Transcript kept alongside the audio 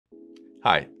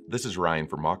Hi, this is Ryan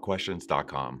from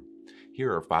mockquestions.com.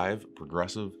 Here are 5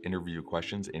 progressive interview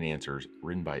questions and answers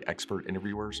written by expert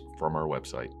interviewers from our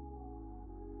website.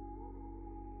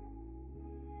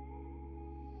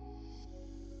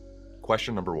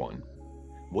 Question number 1.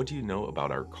 What do you know about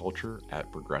our culture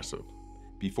at Progressive?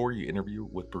 Before you interview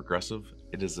with Progressive,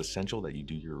 it is essential that you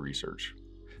do your research.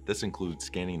 This includes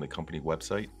scanning the company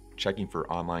website, checking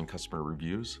for online customer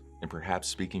reviews, and perhaps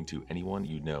speaking to anyone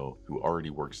you know who already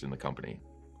works in the company.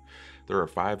 There are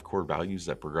 5 core values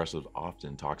that Progressive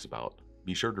often talks about.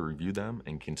 Be sure to review them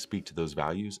and can speak to those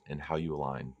values and how you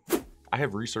align. I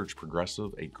have researched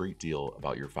Progressive a great deal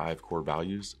about your 5 core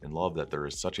values and love that there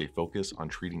is such a focus on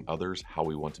treating others how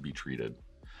we want to be treated.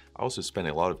 I also spent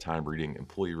a lot of time reading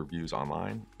employee reviews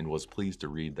online and was pleased to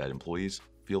read that employees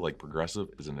feel like Progressive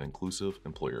is an inclusive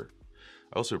employer.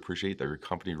 I also appreciate that your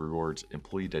company rewards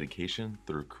employee dedication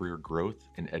through career growth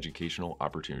and educational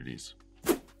opportunities.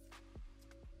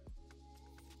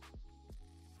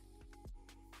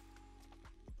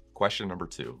 Question number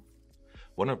 2.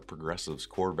 One of Progressive's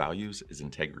core values is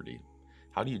integrity.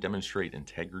 How do you demonstrate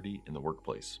integrity in the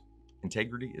workplace?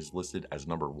 Integrity is listed as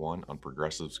number 1 on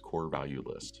Progressive's core value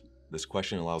list. This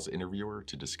question allows the interviewer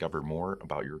to discover more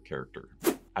about your character.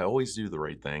 I always do the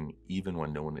right thing, even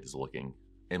when no one is looking.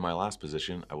 In my last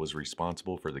position, I was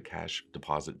responsible for the cash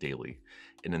deposit daily,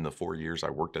 and in the 4 years I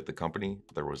worked at the company,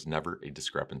 there was never a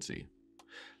discrepancy.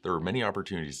 There were many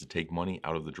opportunities to take money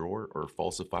out of the drawer or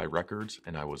falsify records,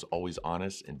 and I was always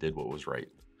honest and did what was right.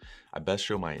 I best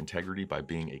show my integrity by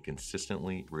being a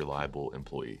consistently reliable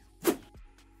employee.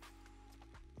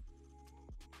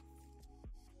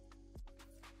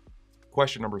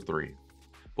 Question number 3.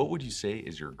 What would you say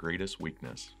is your greatest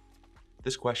weakness?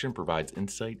 This question provides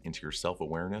insight into your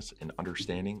self-awareness and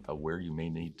understanding of where you may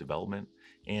need development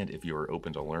and if you are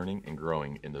open to learning and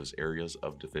growing in those areas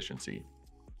of deficiency.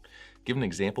 Give an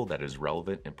example that is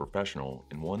relevant and professional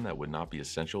and one that would not be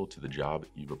essential to the job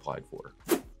you've applied for.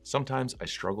 Sometimes I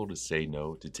struggle to say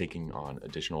no to taking on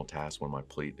additional tasks when my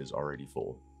plate is already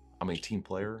full. I'm a team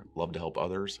player, love to help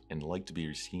others, and like to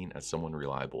be seen as someone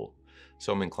reliable,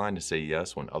 so I'm inclined to say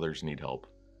yes when others need help.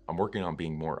 I'm working on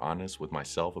being more honest with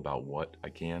myself about what I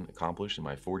can accomplish in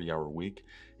my 40-hour week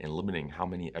and limiting how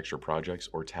many extra projects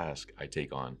or tasks I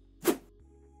take on.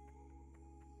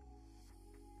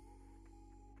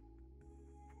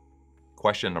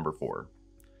 Question number 4.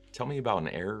 Tell me about an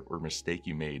error or mistake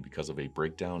you made because of a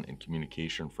breakdown in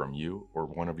communication from you or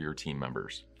one of your team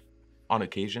members. On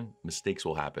occasion, mistakes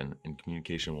will happen and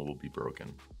communication will be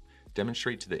broken.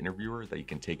 Demonstrate to the interviewer that you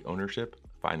can take ownership,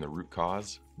 find the root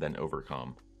cause, then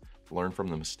overcome. Learn from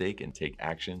the mistake and take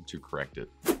action to correct it.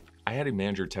 I had a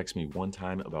manager text me one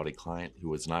time about a client who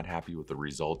was not happy with the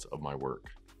results of my work.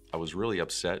 I was really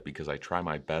upset because I try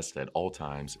my best at all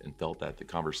times and felt that the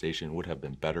conversation would have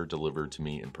been better delivered to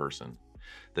me in person.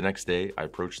 The next day, I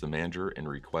approached the manager and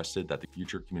requested that the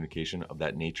future communication of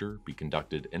that nature be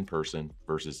conducted in person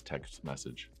versus text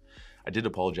message. I did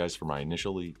apologize for my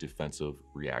initially defensive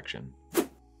reaction.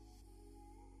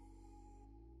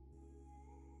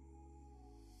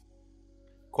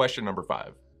 Question number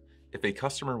 5. If a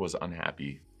customer was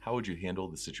unhappy, how would you handle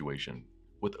the situation?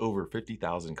 With over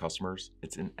 50,000 customers,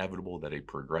 it's inevitable that a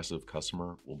Progressive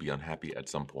customer will be unhappy at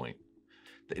some point.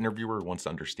 The interviewer wants to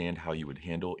understand how you would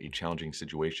handle a challenging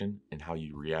situation and how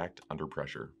you react under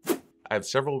pressure. I have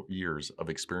several years of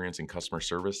experience in customer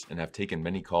service and have taken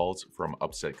many calls from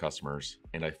upset customers,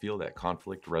 and I feel that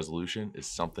conflict resolution is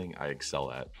something I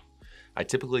excel at. I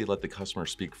typically let the customer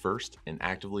speak first and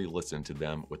actively listen to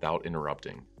them without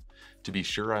interrupting. To be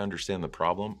sure I understand the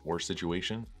problem or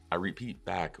situation, I repeat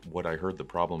back what I heard the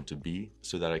problem to be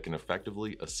so that I can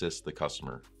effectively assist the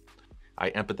customer. I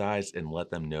empathize and let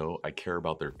them know I care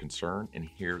about their concern and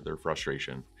hear their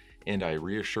frustration, and I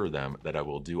reassure them that I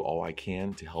will do all I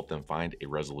can to help them find a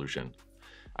resolution.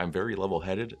 I'm very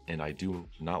level-headed and I do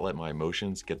not let my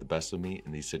emotions get the best of me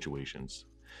in these situations.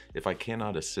 If I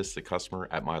cannot assist the customer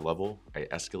at my level, I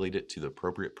escalate it to the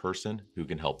appropriate person who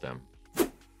can help them.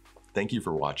 Thank you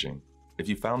for watching. If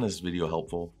you found this video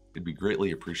helpful, it'd be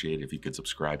greatly appreciated if you could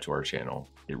subscribe to our channel.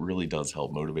 It really does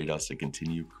help motivate us to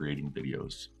continue creating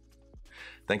videos.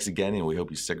 Thanks again, and we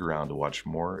hope you stick around to watch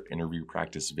more interview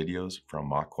practice videos from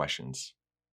Mock Questions.